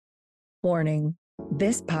Warning,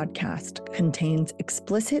 this podcast contains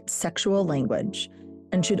explicit sexual language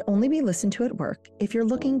and should only be listened to at work if you're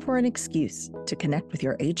looking for an excuse to connect with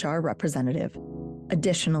your HR representative.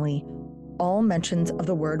 Additionally, all mentions of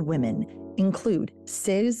the word women include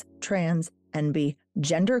cis, trans, NB,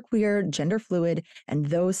 genderqueer, gender fluid, and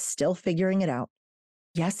those still figuring it out.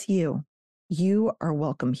 Yes, you are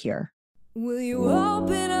welcome here. Will you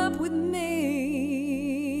open up with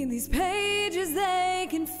me? These pages, they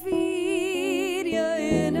can feed your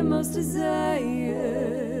innermost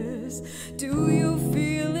desires. Do you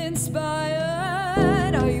feel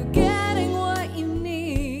inspired? Are you getting what you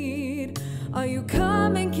need? Are you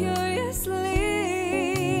coming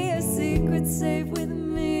curiously? A secret safe with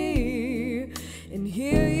me. And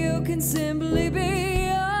here you can simply be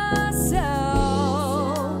yourself.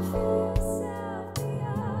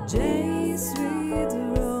 Jay's Sweet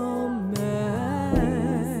Romance.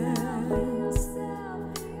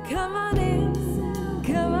 Come on in,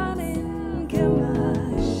 come on in, come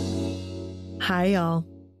on. Hi, y'all.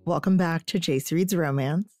 Welcome back to Jace Reads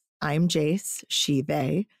Romance. I'm Jace, she,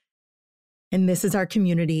 they. And this is our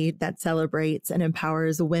community that celebrates and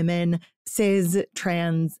empowers women, cis,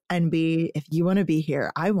 trans, NB. If you want to be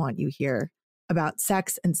here, I want you here, about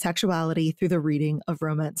sex and sexuality through the reading of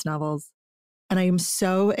romance novels. And I am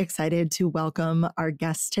so excited to welcome our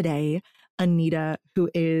guest today, Anita, who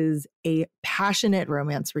is a passionate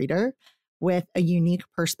romance reader with a unique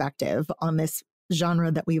perspective on this genre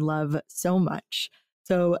that we love so much.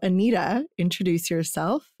 So, Anita, introduce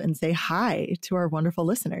yourself and say hi to our wonderful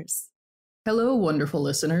listeners. Hello, wonderful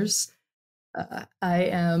listeners. I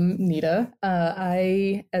am Nita.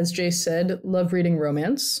 I, as Jay said, love reading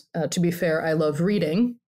romance. To be fair, I love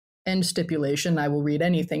reading. End stipulation, I will read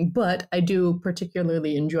anything, but I do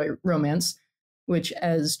particularly enjoy romance, which,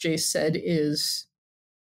 as Jay said, is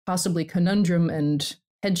possibly conundrum and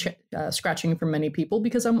head scratching for many people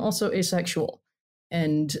because I'm also asexual.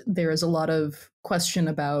 And there is a lot of question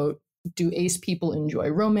about, do ace people enjoy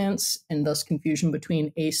romance, and thus confusion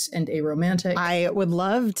between ace and aromantic? I would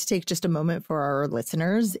love to take just a moment for our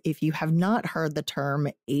listeners. If you have not heard the term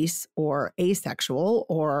ace or asexual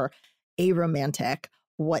or aromantic,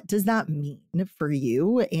 what does that mean for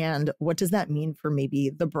you? And what does that mean for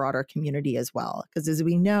maybe the broader community as well? Because as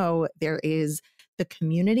we know, there is the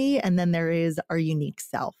community and then there is our unique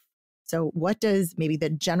self. So what does maybe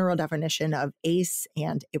the general definition of ace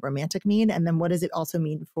and aromantic mean? And then what does it also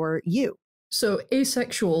mean for you? So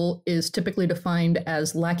asexual is typically defined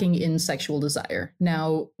as lacking in sexual desire.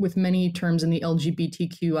 Now, with many terms in the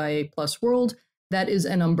LGBTQIA+ world, that is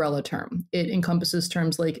an umbrella term. It encompasses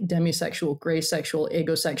terms like demisexual, gray sexual,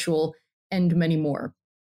 agosexual, and many more.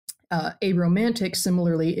 Aromantic,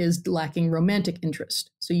 similarly, is lacking romantic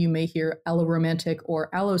interest. So you may hear alloromantic or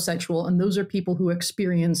allosexual, and those are people who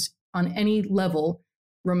experience on any level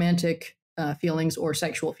romantic feelings or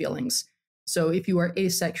sexual feelings. So if you are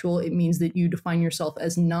asexual, it means that you define yourself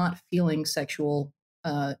as not feeling sexual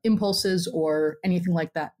impulses or anything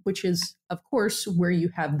like that, which is, of course, where you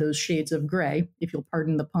have those shades of gray, if you'll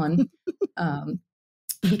pardon the pun,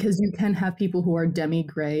 because you can have people who are demi,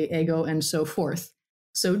 gray, ego, and so forth.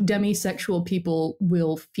 So demisexual people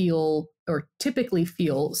will feel, or typically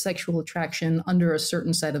feel, sexual attraction under a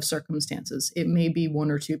certain set of circumstances. It may be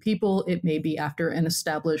one or two people. It may be after an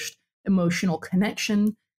established emotional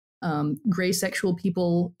connection. Gray sexual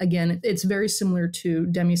people, again, it's very similar to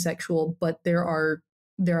demisexual, but there are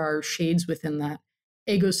shades within that.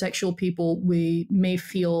 Agosexual people, we may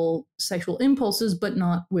feel sexual impulses, but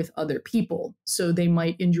not with other people. So they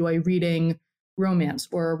might enjoy reading romance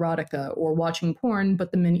or erotica or watching porn,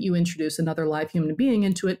 but the minute you introduce another live human being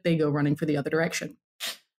into it, they go running for the other direction.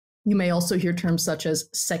 You may also hear terms such as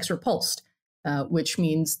sex repulsed, which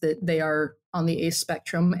means that they are on the ace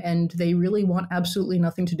spectrum and they really want absolutely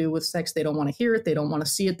nothing to do with sex. They don't want to hear it. They don't want to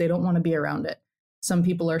see it. They don't want to be around it. Some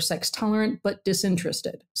people are sex tolerant, but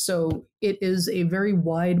disinterested. So it is a very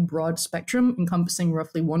wide, broad spectrum encompassing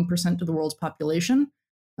roughly 1% of the world's population.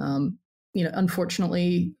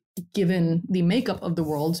 Unfortunately, given the makeup of the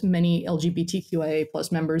world, many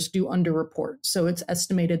LGBTQIA+ members do underreport. So it's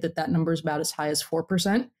estimated that that number is about as high as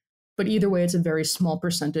 4%. But either way, it's a very small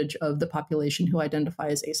percentage of the population who identify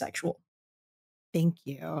as asexual. Thank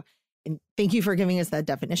you. And thank you for giving us that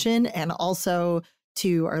definition. And also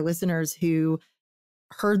to our listeners who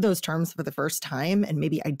heard those terms for the first time and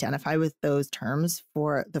maybe identify with those terms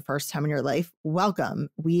for the first time in your life, welcome.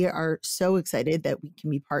 We are so excited that we can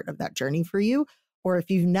be part of that journey for you. Or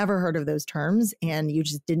if you've never heard of those terms and you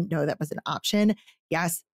just didn't know that was an option,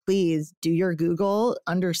 yes, please do your Google,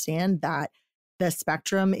 understand that the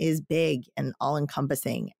spectrum is big and all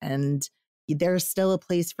encompassing. And there's still a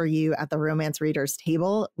place for you at the Romance Readers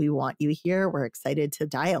table. We want you here. We're excited to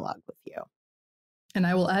dialogue with you. And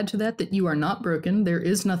I will add to that you are not broken. There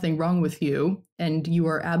is nothing wrong with you, and you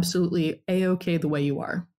are absolutely A-okay the way you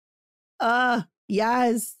are.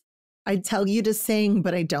 Yes. I'd tell you to sing,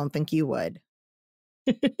 but I don't think you would.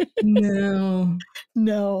 No.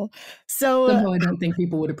 No. So somehow I don't think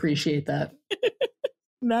people would appreciate that.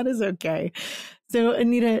 That is okay. So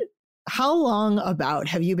Anita, how long about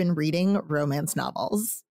have you been reading romance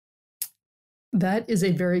novels? That is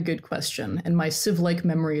a very good question. And my sieve-like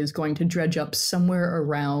memory is going to dredge up somewhere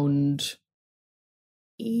around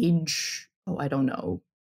age, I don't know,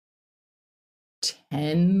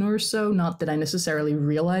 10 or so. Not that I necessarily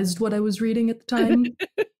realized what I was reading at the time.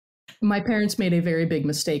 My parents made a very big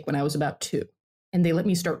mistake when I was about 2, and they let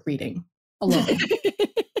me start reading alone.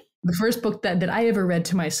 The first book that I ever read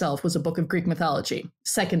to myself was a book of Greek mythology.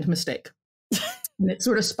 Second mistake. And it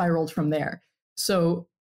sort of spiraled from there. So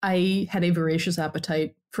I had a voracious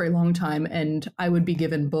appetite for a long time, and I would be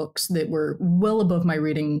given books that were well above my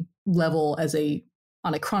reading level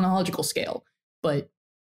on a chronological scale, but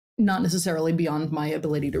not necessarily beyond my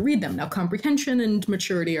ability to read them. Now, comprehension and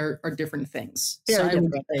maturity are different things. Very so I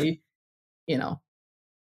would say,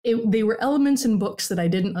 they were elements in books that I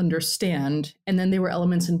didn't understand, and then there were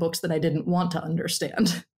elements in books that I didn't want to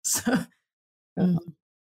understand. So,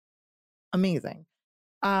 amazing.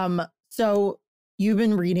 So you've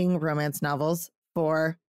been reading romance novels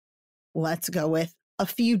for, let's go with, a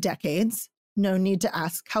few decades. No need to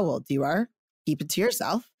ask how old you are. Keep it to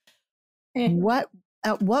yourself. At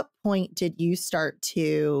what point did you start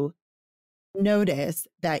to notice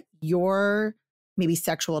that your maybe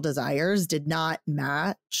sexual desires did not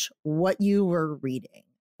match what you were reading?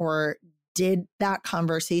 Or did that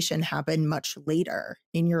conversation happen much later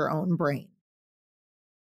in your own brain?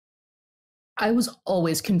 I was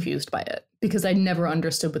always confused by it because I never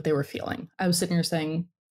understood what they were feeling. I was sitting here saying,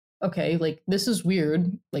 okay, like, this is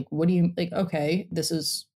weird. Like, what do you, like, okay, this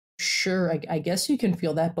is, sure, I guess you can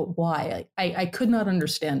feel that, but why? I could not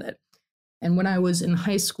understand it. And when I was in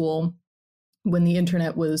high school, when the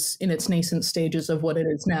internet was in its nascent stages of what it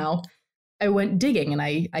is now, I went digging, and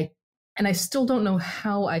I still don't know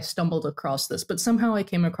how I stumbled across this, but somehow I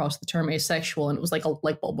came across the term asexual, and it was like a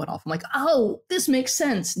light bulb went off. I'm like, oh, this makes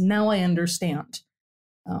sense. Now I understand.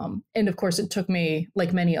 And of course, it took me,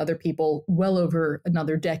 like many other people, well over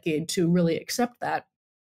another decade to really accept that.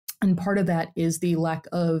 And part of that is the lack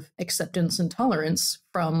of acceptance and tolerance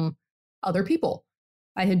from other people.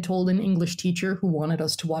 I had told an English teacher who wanted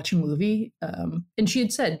us to watch a movie, and she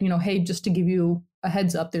had said, hey, just to give you a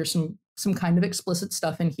heads up, there's some kind of explicit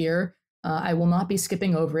stuff in here. I will not be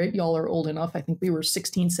skipping over it. Y'all are old enough. I think we were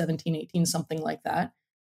 16, 17, 18, something like that.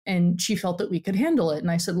 And she felt that we could handle it. And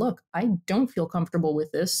I said, look, I don't feel comfortable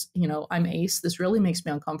with this. I'm ace. This really makes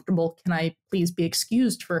me uncomfortable. Can I please be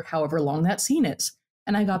excused for however long that scene is?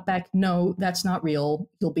 And I got back, no, that's not real.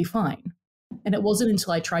 You'll be fine. And it wasn't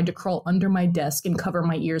until I tried to crawl under my desk and cover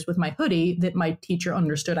my ears with my hoodie that my teacher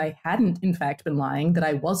understood I hadn't, in fact, been lying, that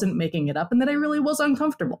I wasn't making it up, and that I really was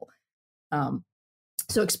uncomfortable.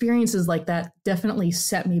 So experiences like that definitely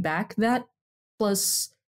set me back. That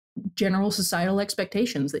plus general societal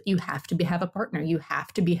expectations that you have to have a partner. You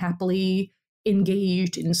have to be happily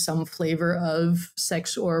engaged in some flavor of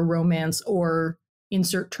sex or romance or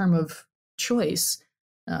insert term of choice.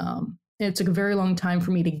 It took a very long time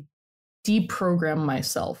for me to deprogram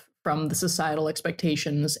myself from the societal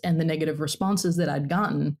expectations and the negative responses that I'd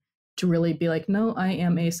gotten to really be like, no, I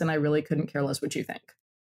am ace, and I really couldn't care less what you think.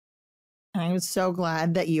 I'm so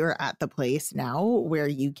glad that you're at the place now where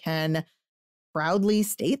you can proudly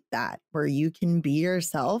state that, where you can be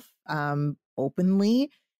yourself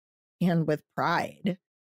openly and with pride.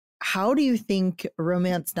 How do you think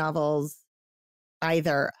romance novels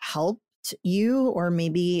either helped you or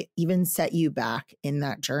maybe even set you back in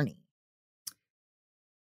that journey?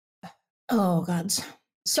 Oh, God.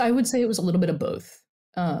 So I would say it was a little bit of both.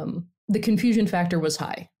 The confusion factor was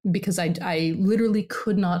high because I literally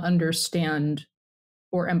could not understand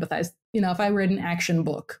or empathize. If I read an action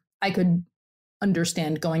book, I could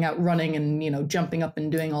understand going out running and, jumping up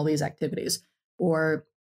and doing all these activities. Or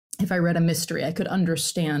if I read a mystery, I could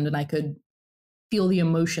understand and I could feel the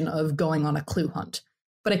emotion of going on a clue hunt.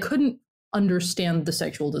 But I couldn't understand the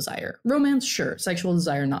sexual desire. Romance, sure. Sexual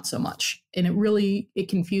desire, not so much. And it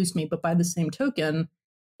confused me. But by the same token,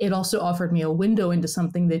 it also offered me a window into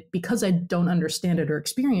something that, because I don't understand it or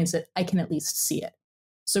experience it, I can at least see it.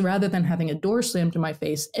 So rather than having a door slammed to my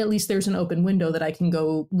face, at least there's an open window that I can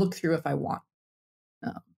go look through if I want,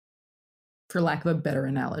 for lack of a better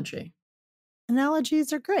analogy.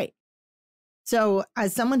 Analogies are great. So,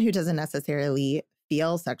 as someone who doesn't necessarily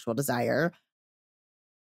feel sexual desire,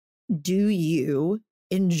 do you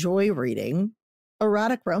enjoy reading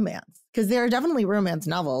erotic romance? Because there are definitely romance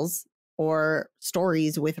novels or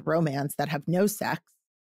stories with romance that have no sex.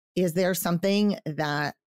 Is there something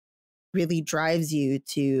that really drives you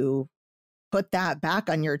to put that back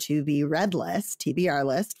on your to be read list, TBR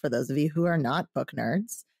list, for those of you who are not book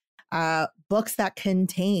nerds, books that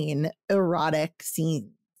contain erotic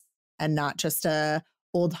scenes and not just a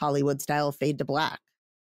old Hollywood style fade to black?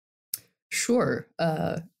 Sure.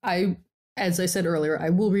 As I said earlier, I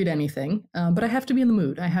will read anything, but I have to be in the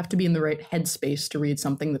mood. I have to be in the right headspace to read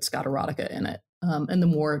something that's got erotica in it. And the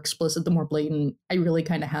more explicit, the more blatant, I really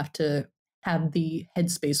kind of have to have the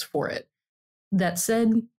headspace for it. That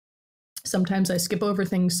said, sometimes I skip over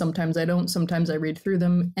things, sometimes I don't, sometimes I read through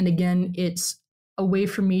them. And again, it's a way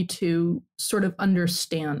for me to sort of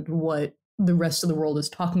understand what the rest of the world is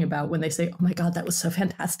talking about when they say, oh my God, that was so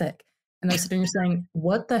fantastic. And I'm sitting here saying,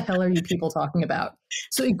 what the hell are you people talking about?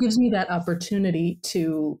 So it gives me that opportunity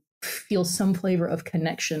to feel some flavor of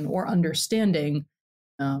connection or understanding.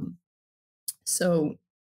 So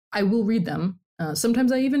I will read them.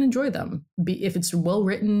 Sometimes I even enjoy them if it's well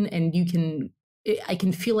written and I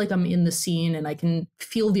can feel like I'm in the scene and I can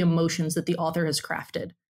feel the emotions that the author has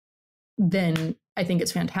crafted. Then I think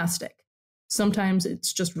it's fantastic. Sometimes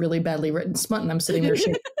it's just really badly written smut and I'm sitting there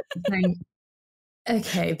shaking, saying,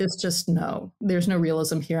 okay, there's no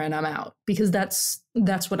realism here and I'm out, because that's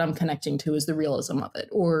what I'm connecting to, is the realism of it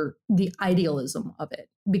or the idealism of it.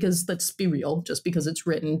 Because let's be real, just because it's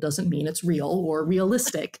written doesn't mean it's real or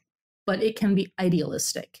realistic, but it can be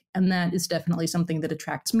idealistic. And that is definitely something that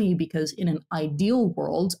attracts me, because in an ideal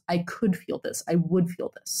world, I could feel this, I would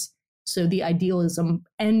feel this. So the idealism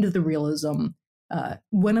and the realism,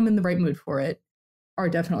 when I'm in the right mood for it, are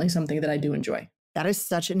definitely something that I do enjoy. That is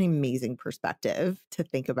such an amazing perspective to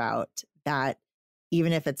think about, that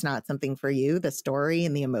even if it's not something for you, the story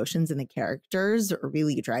and the emotions and the characters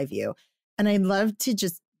really drive you. And I'd love to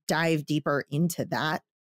just dive deeper into that.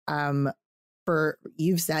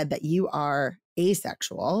 You've said that you are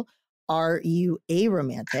asexual. Are you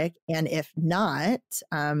aromantic? And if not,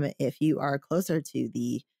 if you are closer to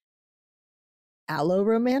the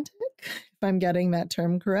alloromantic, if I'm getting that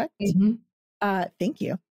term correct. Mm-hmm. Thank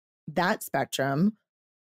you. That spectrum,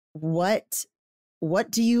 what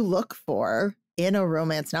do you look for in a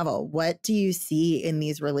romance novel? What do you see in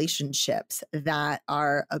these relationships that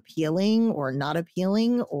are appealing or not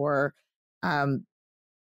appealing, or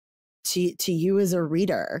to you as a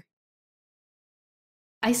reader?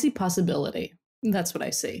 I see possibility. That's what I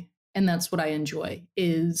see. And that's what I enjoy,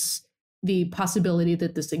 is the possibility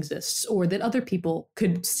that this exists or that other people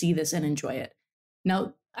could see this and enjoy it.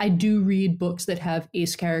 Now, I do read books that have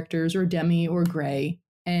ace characters or demi or gray,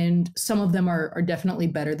 and some of them are definitely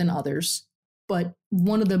better than others. But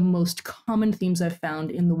one of the most common themes I've found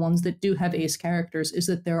in the ones that do have ace characters is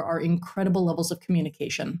that there are incredible levels of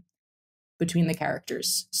communication between the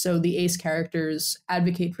characters. So the ace characters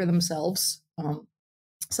advocate for themselves.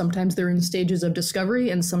 Sometimes they're in stages of discovery,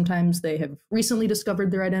 and sometimes they have recently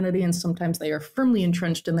discovered their identity, and sometimes they are firmly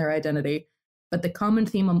entrenched in their identity. But the common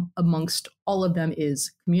theme amongst all of them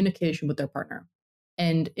is communication with their partner.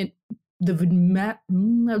 And I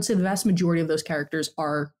would say the vast majority of those characters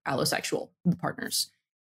are allosexual, the partners.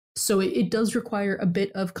 So it does require a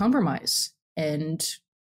bit of compromise and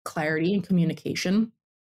clarity and communication.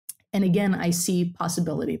 And again, I see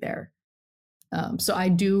possibility there. So I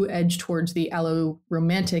do edge towards the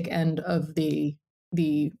alloromantic end of the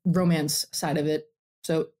romance side of it.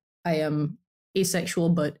 So I am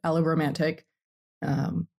asexual, but alloromantic.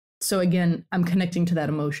 So again, I'm connecting to that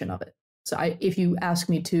emotion of it. So if you ask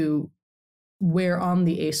me to where on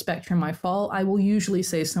the ace spectrum I fall, I will usually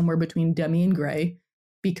say somewhere between demi and gray,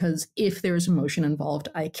 because if there's emotion involved,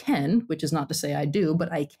 I can, which is not to say I do,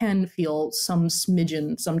 but I can feel some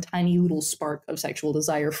smidgen, some tiny little spark of sexual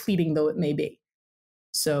desire, fleeting though it may be.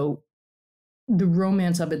 So the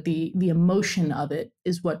romance of it, the emotion of it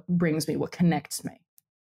is what brings me, what connects me.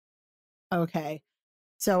 Okay.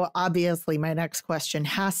 So obviously my next question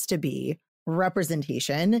has to be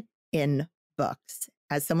representation in books.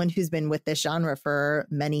 As someone who's been with this genre for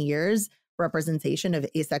many years, representation of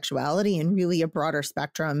asexuality and really a broader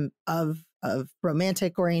spectrum of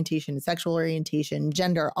romantic orientation, sexual orientation,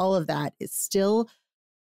 gender, all of that is still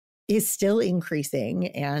increasing.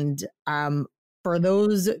 And for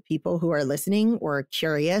those people who are listening or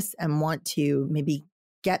curious and want to maybe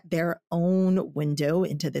get their own window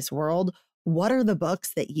into this world, what are the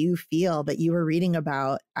books that you feel that you were reading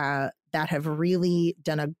about that have really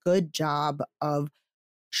done a good job of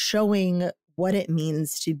showing what it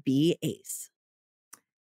means to be ace?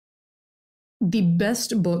 The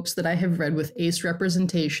best books that I have read with ace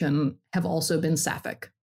representation have also been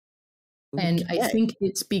sapphic. And I think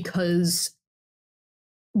it's because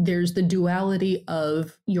there's the duality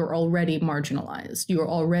of you're already marginalized, you're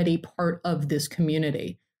already part of this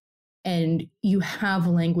community, and you have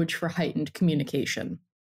language for heightened communication.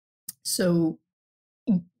 So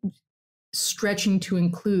stretching to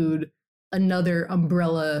include another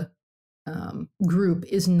umbrella group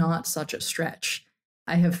is not such a stretch.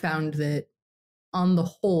 I have found that on the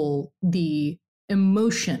whole, the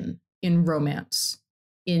emotion in romance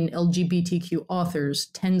in LGBTQ authors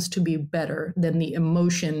tends to be better than the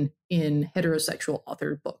emotion in heterosexual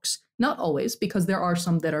authored books. Not always, because there are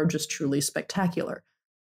some that are just truly spectacular.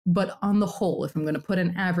 But on the whole, if I'm going to put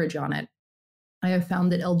an average on it, I have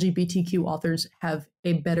found that LGBTQ authors have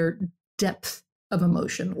a better depth of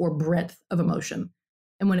emotion or breadth of emotion.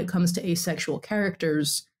 And when it comes to asexual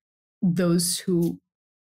characters, those who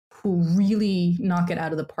really knock it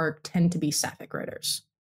out of the park tend to be sapphic writers.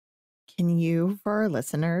 Can you, for our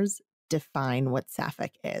listeners, define what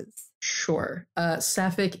sapphic is? Sure.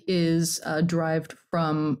 Sapphic is derived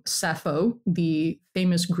from Sappho, the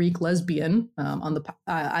famous Greek lesbian on the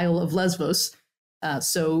Isle of Lesbos.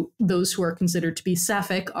 So those who are considered to be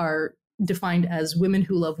sapphic are defined as women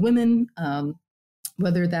who love women,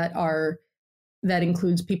 whether that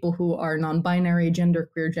includes people who are non-binary,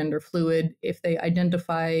 genderqueer, gender fluid. If they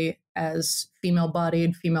identify as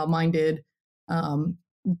female-bodied, female-minded,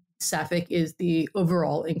 sapphic is the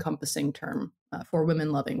overall encompassing term for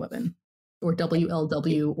women loving women, or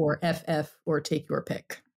WLW, or FF, or take your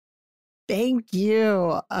pick. Thank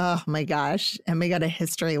you. Oh my gosh. And we got a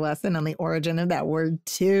history lesson on the origin of that word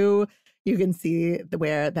too. You can see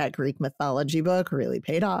where that Greek mythology book really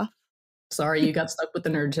paid off. Sorry, you got stuck with the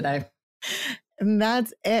nerd today. And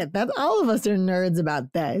that's it. That's all of us are nerds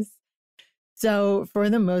about this. So for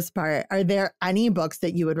the most part, are there any books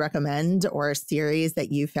that you would recommend or a series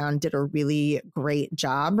that you found did a really great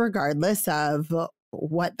job, regardless of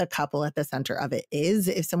what the couple at the center of it is?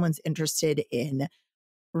 If someone's interested in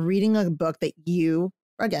reading a book that you,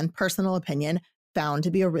 again, personal opinion, found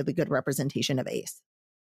to be a really good representation of ace.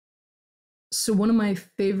 So one of my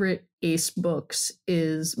favorite ace books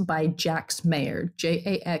is by Jax Mayer,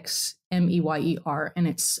 Jaxmeyer, and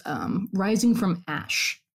it's Rising from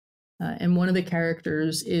Ash. And one of the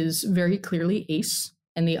characters is very clearly ace,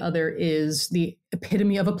 and the other is the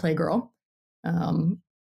epitome of a playgirl.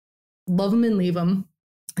 Love them and leave them,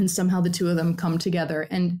 and somehow the two of them come together.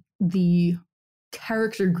 And the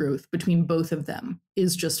character growth between both of them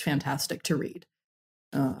is just fantastic to read.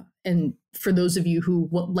 And for those of you who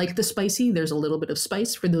like the spicy, there's a little bit of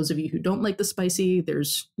spice. For those of you who don't like the spicy,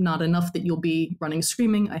 there's not enough that you'll be running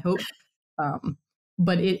screaming, I hope.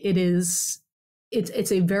 But it's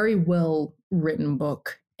a very well written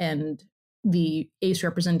book, and the ace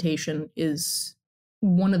representation is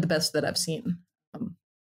one of the best that I've seen.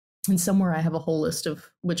 And somewhere I have a whole list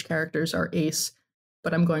of which characters are ace,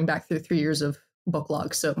 but I'm going back through 3 years of book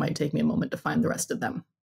logs, so it might take me a moment to find the rest of them.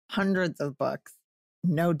 Hundreds of books,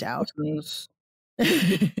 no doubt.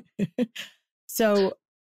 So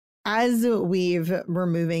as we're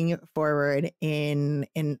moving forward in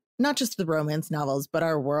not just the romance novels, but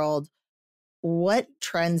our world, what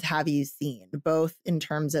trends have you seen, both in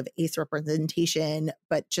terms of ace representation,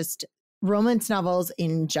 but just romance novels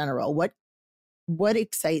in general? What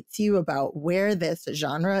excites you about where this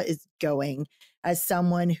genre is going as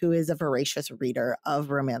someone who is a voracious reader of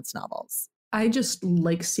romance novels? I just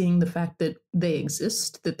like seeing the fact that they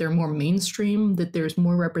exist, that they're more mainstream, that there's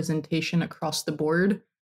more representation across the board.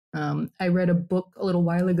 I read a book a little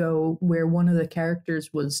while ago where one of the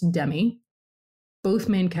characters was Demi. Both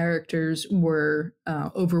main characters were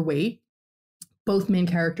overweight. Both main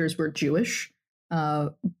characters were Jewish.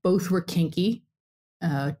 Both were kinky.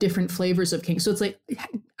 Different flavors of kink. So it's like,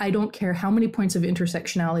 I don't care how many points of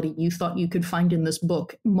intersectionality you thought you could find in this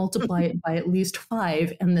book, multiply it by at least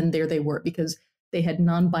 5, and then there they were, because they had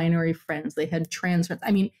non-binary friends, they had trans friends.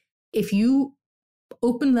 I mean, if you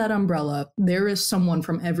open that umbrella, there is someone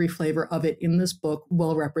from every flavor of it in this book,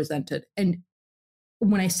 well represented. And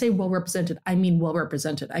when I say well represented, I mean well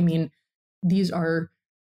represented. I mean, these are,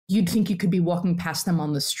 you'd think you could be walking past them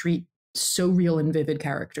on the street, so real and vivid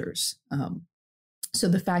characters. So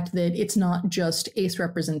the fact that it's not just ace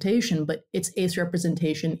representation, but it's ace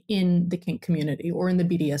representation in the kink community or in the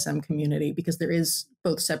BDSM community, because there is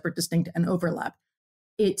both separate, distinct, and overlap.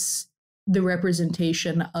 It's the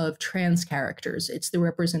representation of trans characters. It's the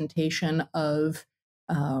representation of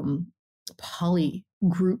poly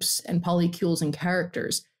groups and polycules and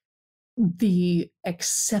characters. The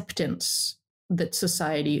acceptance that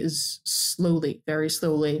society is slowly, very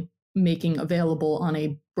slowly, making available on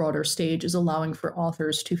a broader stage is allowing for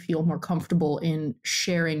authors to feel more comfortable in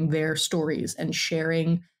sharing their stories and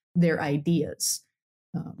sharing their ideas.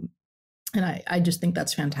 And I just think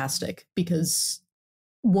that's fantastic because,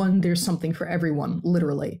 one, there's something for everyone,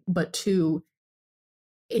 literally, but two,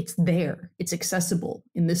 it's there, it's accessible.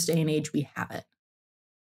 In this day and age, we have it.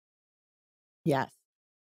 Yes.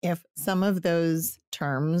 If some of those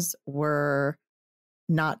terms were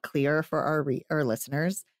not clear for our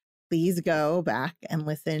listeners, please go back and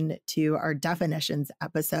listen to our definitions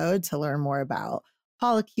episode to learn more about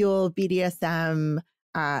polycule, BDSM,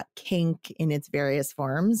 kink in its various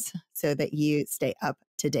forms so that you stay up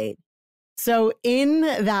to date. So in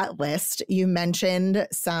that list, you mentioned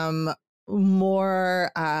some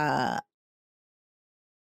more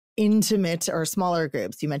intimate or smaller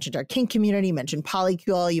groups. You mentioned our kink community, you mentioned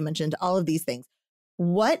polycule, you mentioned all of these things.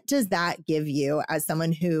 What does that give you as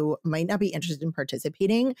someone who might not be interested in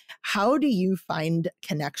participating? How do you find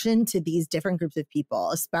connection to these different groups of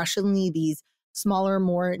people, especially these smaller,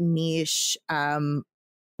 more niche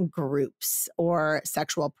groups or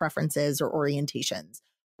sexual preferences or orientations?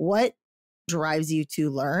 What drives you to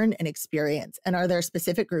learn and experience? And are there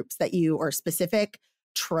specific groups that you, or specific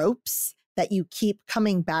tropes that you keep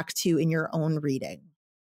coming back to in your own reading?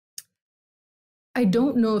 I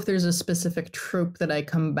don't know if there's a specific trope that I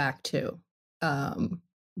come back to,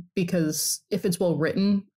 because if it's well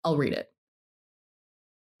written, I'll read it.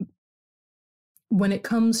 When it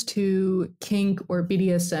comes to kink or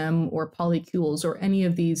BDSM or polycules or any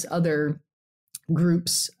of these other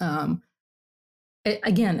groups,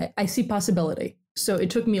 again, I see possibility. So it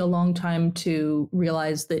took me a long time to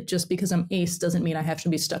realize that just because I'm ace doesn't mean I have to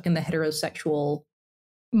be stuck in the heterosexual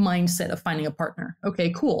mindset of finding a partner. Okay,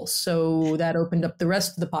 cool. So that opened up the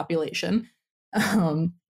rest of the population.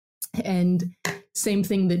 And same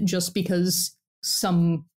thing, that just because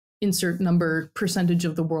some insert number percentage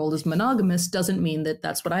of the world is monogamous doesn't mean that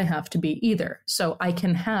that's what I have to be either. So I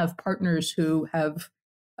can have partners who have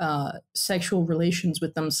sexual relations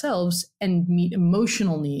with themselves and meet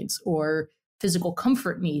emotional needs or physical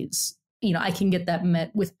comfort needs. You know, I can get that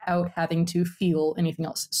met without having to feel anything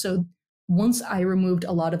else. So once I removed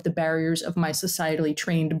a lot of the barriers of my societally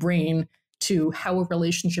trained brain to how a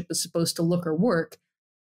relationship is supposed to look or work,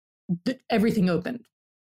 everything opened.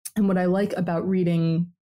 And what I like about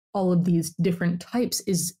reading all of these different types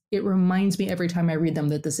is it reminds me every time I read them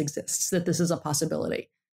that this exists, that this is a possibility.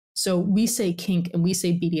 So we say kink and we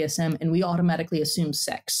say BDSM and we automatically assume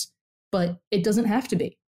sex, but it doesn't have to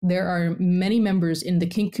be. There are many members in the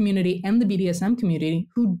kink community and the BDSM community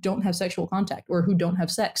who don't have sexual contact or who don't have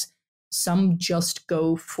sex. Some just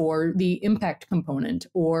go for the impact component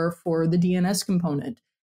or for the DNS component.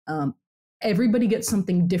 Everybody gets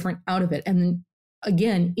something different out of it. And then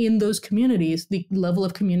again, in those communities, the level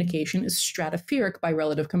of communication is stratospheric by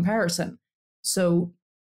relative comparison. So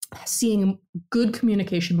seeing good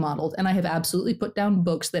communication modeled, and I have absolutely put down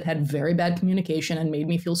books that had very bad communication and made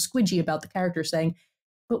me feel squidgy about the character saying,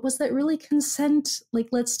 but was that really consent? Like,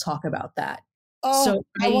 let's talk about that. Oh, so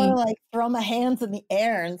I want to like throw my hands in the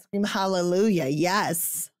air and scream hallelujah.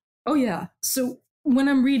 Yes. Oh, yeah. So when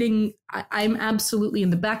I'm reading, I'm absolutely in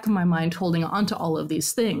the back of my mind holding on to all of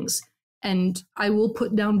these things. And I will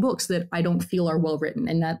put down books that I don't feel are well written.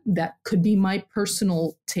 And that could be my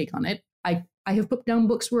personal take on it. I have put down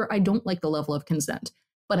books where I don't like the level of consent,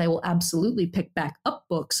 but I will absolutely pick back up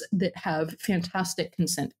books that have fantastic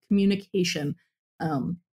consent, communication.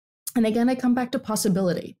 And again, I come back to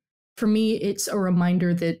possibility. For me, it's a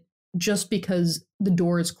reminder that just because the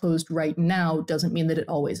door is closed right now doesn't mean that it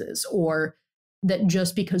always is, or that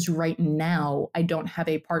just because right now I don't have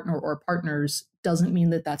a partner or partners doesn't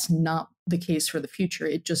mean that that's not the case for the future.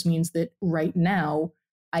 It just means that right now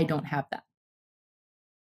I don't have that.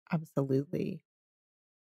 Absolutely.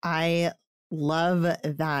 I love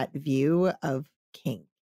that view of kink.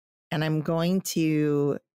 And I'm going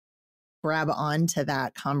to grab onto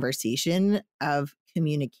that conversation of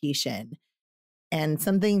communication. And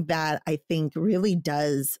something that I think really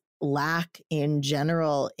does lack in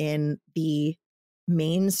general in the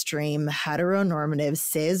mainstream heteronormative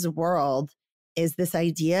cis world is this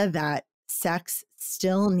idea that sex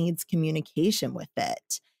still needs communication with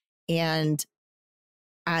it. And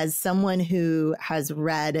as someone who has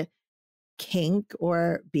read kink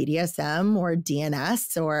or BDSM or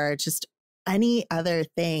DNS or just any other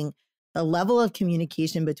thing, the level of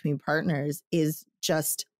communication between partners is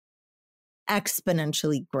just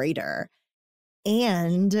exponentially greater.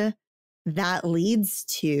 And that leads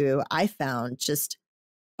to, I found, just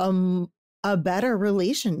a better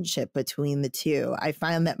relationship between the two. I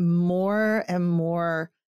find that more and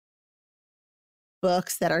more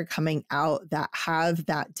books that are coming out that have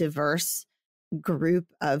that diverse group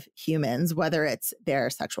of humans, whether it's their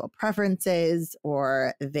sexual preferences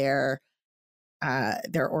or their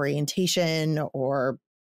orientation or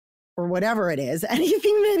whatever it is,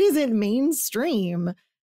 anything that isn't mainstream,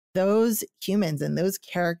 those humans and those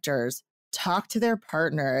characters talk to their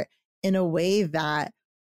partner in a way that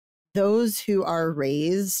those who are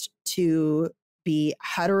raised to be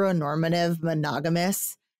heteronormative,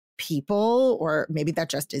 monogamous people, or maybe that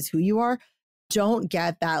just is who you are, don't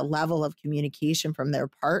get that level of communication from their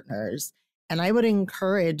partners. And I would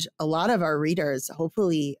encourage a lot of our readers,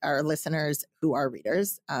 hopefully our listeners who are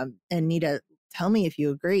readers, and Anita, tell me if you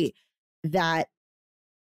agree, that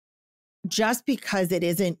just because it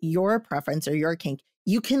isn't your preference or your kink,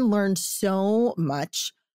 you can learn so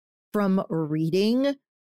much from reading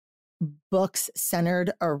books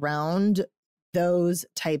centered around those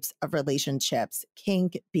types of relationships,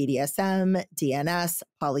 kink, BDSM, DNS,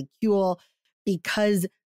 polycule, because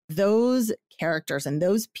those characters and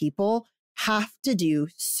those people have to do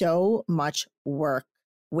so much work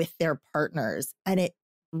with their partners. And it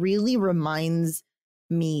really reminds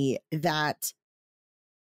me that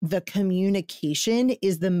the communication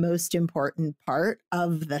is the most important part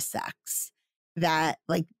of the sex. That,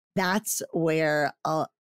 like, that's where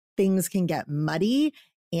things can get muddy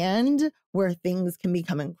and where things can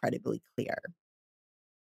become incredibly clear.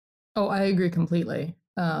 Oh, I agree completely.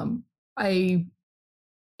 I,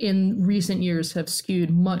 in recent years, have skewed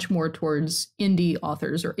much more towards indie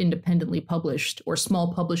authors or independently published or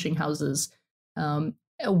small publishing houses,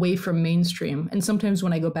 away from mainstream. And sometimes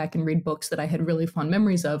when I go back and read books that I had really fond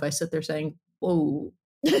memories of, I sit there saying, whoa,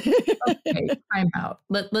 okay, time out.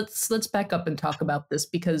 Let's back up and talk about this,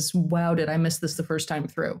 because wow, did I miss this the first time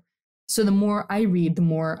through. So the more I read, the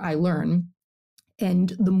more I learn,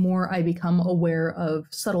 and the more I become aware of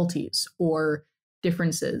subtleties or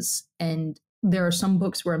differences. And there are some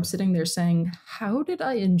books where I'm sitting there saying, how did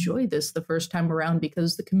I enjoy this the first time around?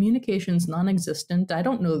 Because the communication's non-existent. I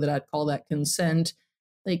don't know that I'd call that consent.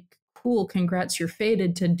 Like, cool, congrats, you're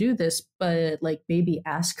fated to do this, but like maybe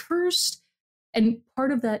ask first. And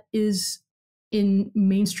part of that is in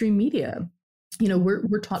mainstream media. You know,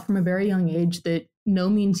 we're taught from a very young age that no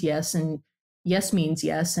means yes and yes means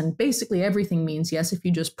yes, and basically everything means yes if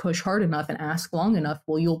you just push hard enough and ask long enough,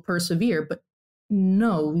 well, you'll persevere. But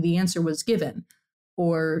no, the answer was given.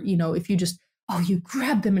 Or, you know, if you just, oh, you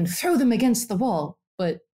grab them and throw them against the wall,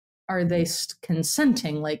 but are they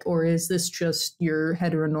consenting? Like, or is this just your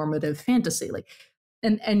heteronormative fantasy? Like,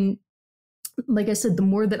 and like I said, the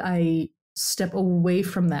more that I step away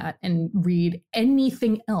from that and read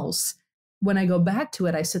anything else, when I go back to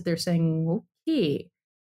it, I sit there saying, okay,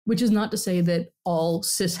 which is not to say that all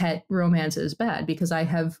cishet romance is bad, because I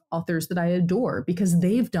have authors that I adore because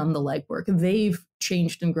they've done the legwork, they've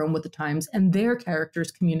changed and grown with the times, and their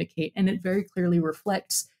characters communicate, and it very clearly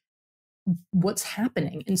reflects what's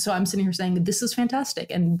happening. And so I'm sitting here saying, this is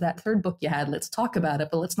fantastic. And that third book you had, let's talk about it,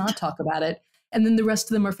 but let's not talk about it. And then the rest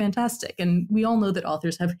of them are fantastic. And we all know that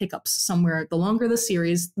authors have hiccups somewhere. The longer the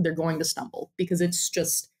series, they're going to stumble because it's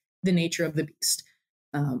just the nature of the beast.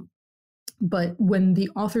 But when the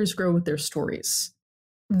authors grow with their stories,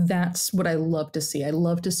 that's what I love to see. I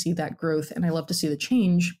love to see that growth, and I love to see the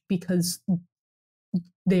change, because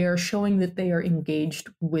they are showing that they are engaged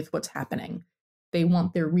with what's happening. They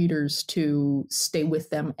want their readers to stay with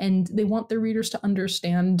them, and they want their readers to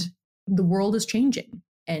understand the world is changing.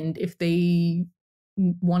 And if they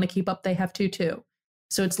want to keep up, they have to too.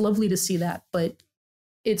 So it's lovely to see that, but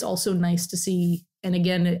it's also nice to see, and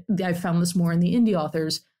again, I've found this more in the indie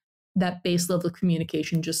authors, that base level of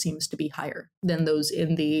communication just seems to be higher than those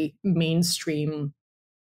in the mainstream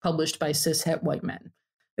published by cishet white men.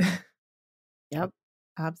 Yep,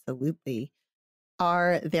 absolutely.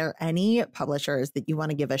 Are there any publishers that you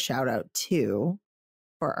want to give a shout out to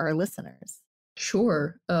for our listeners?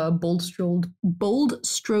 Sure. Bold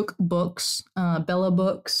Stroke Books, Bella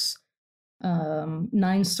Books,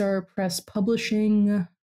 9 Star Press Publishing.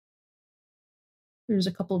 There's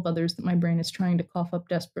a couple of others that my brain is trying to cough up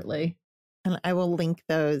desperately. And I will link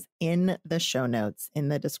those in the show notes in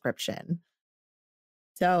the description.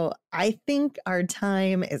 So I think our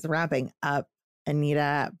time is wrapping up,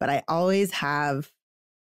 Anita, but I always have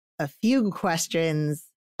a few questions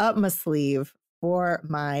up my sleeve for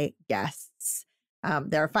my guests.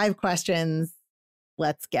 There are 5 questions.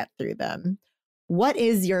 Let's get through them. What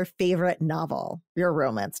is your favorite novel, your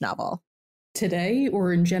romance novel? Today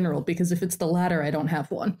or in general? Because if it's the latter, I don't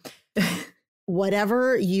have one.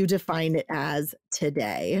 Whatever you define it as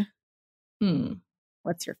today.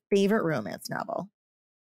 What's your favorite romance novel?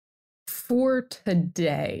 For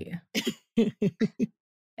today.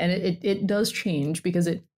 And it does change because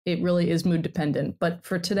it really is mood dependent. But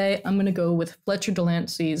for today, I'm going to go with Fletcher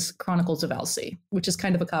Delancey's Chronicles of Alcee, which is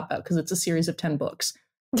kind of a cop-out because it's a series of 10 books.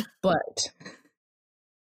 But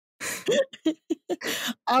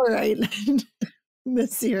all right, the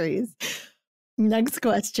series. Next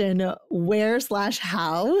question.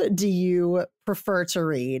 Where/how do you prefer to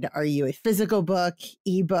read? Are you a physical book,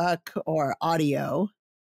 ebook, or audio?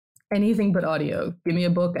 Anything but audio. Give me a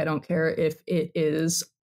book. I don't care if it is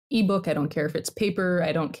ebook. I don't care if it's paper.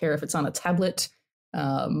 I don't care if it's on a tablet.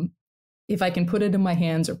 If I can put it in my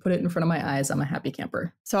hands or put it in front of my eyes, I'm a happy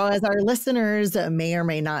camper. So as our listeners may or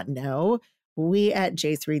may not know, we at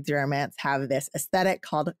Jace Reads Romance have this aesthetic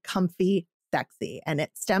called comfy sexy. And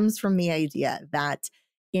it stems from the idea that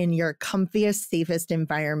in your comfiest, safest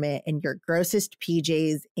environment, in your grossest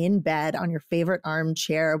PJs, in bed, on your favorite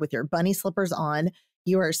armchair with your bunny slippers on,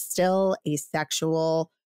 you are still a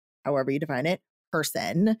sexual, however you define it,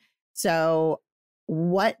 person. So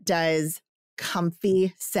what does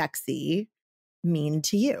comfy sexy mean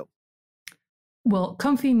to you? Well,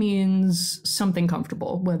 comfy means something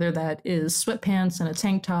comfortable, whether that is sweatpants and a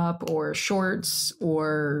tank top or shorts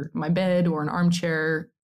or my bed or an armchair.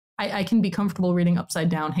 I can be comfortable reading upside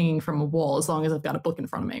down hanging from a wall as long as I've got a book in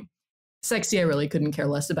front of me. Sexy, I really couldn't care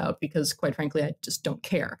less about because, quite frankly, I just don't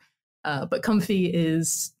care. But comfy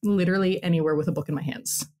is literally anywhere with a book in my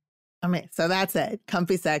hands. Okay, so that's it.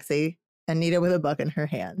 Comfy sexy, Anita with a book in her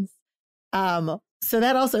hands. So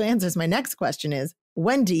that also answers my next question is,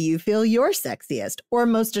 when do you feel you're sexiest or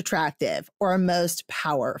most attractive or most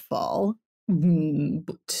powerful?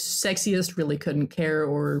 Sexiest, really couldn't care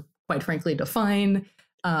or, quite frankly, define.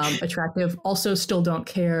 Attractive, also still don't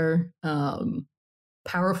care.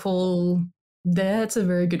 Powerful, that's a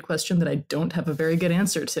very good question that I don't have a very good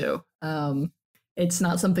answer to. It's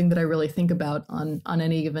not something that I really think about on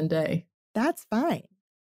any given day. That's fine.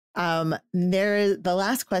 The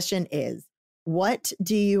last question is, what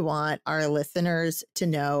do you want our listeners to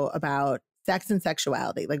know about sex and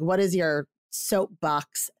sexuality? Like, what is your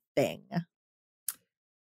soapbox thing?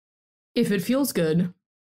 If it feels good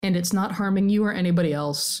and it's not harming you or anybody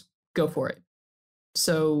else, go for it.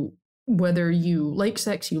 So whether you like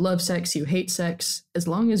sex, you love sex, you hate sex, as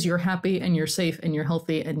long as you're happy and you're safe and you're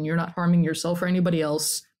healthy and you're not harming yourself or anybody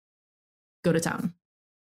else, go to town.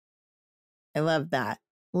 I love that.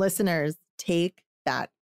 Listeners, take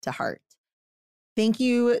that to heart. Thank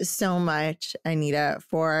you so much, Anita,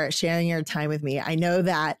 for sharing your time with me. I know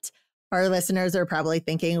that our listeners are probably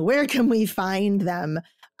thinking, where can we find them?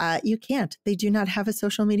 You can't. They do not have a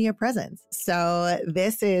social media presence. So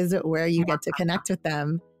this is where you get to connect with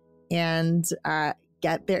them and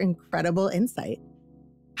get their incredible insight.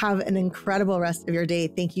 Have an incredible rest of your day.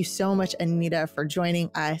 Thank you so much, Anita, for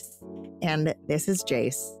joining us. And this is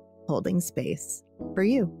Jace holding space for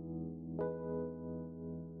you.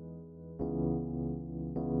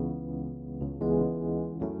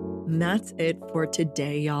 And that's it for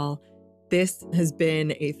today, y'all. This has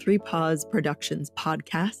been a 3 Paws Productions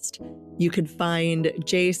podcast. You can find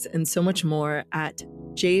Jace and so much more at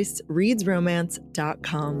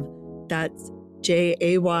jacereadsromance.com. That's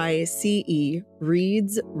JAYCE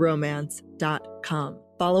readsromance.com.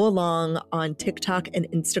 Follow along on TikTok and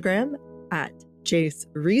Instagram at Jace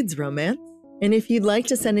Reads Romance. And if you'd like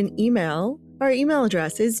to send an email, our email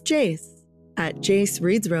address is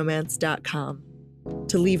jace@jacereadsromance.com.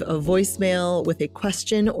 To leave a voicemail with a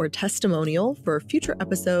question or testimonial for a future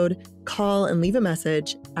episode, call and leave a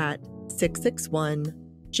message at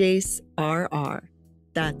 661-JACE-RR.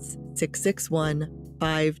 That's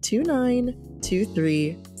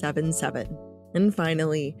 661-529-2377. And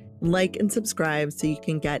finally, like and subscribe so you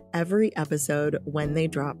can get every episode when they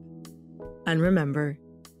drop. And remember,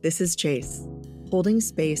 this is Jace, holding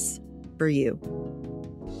space for you.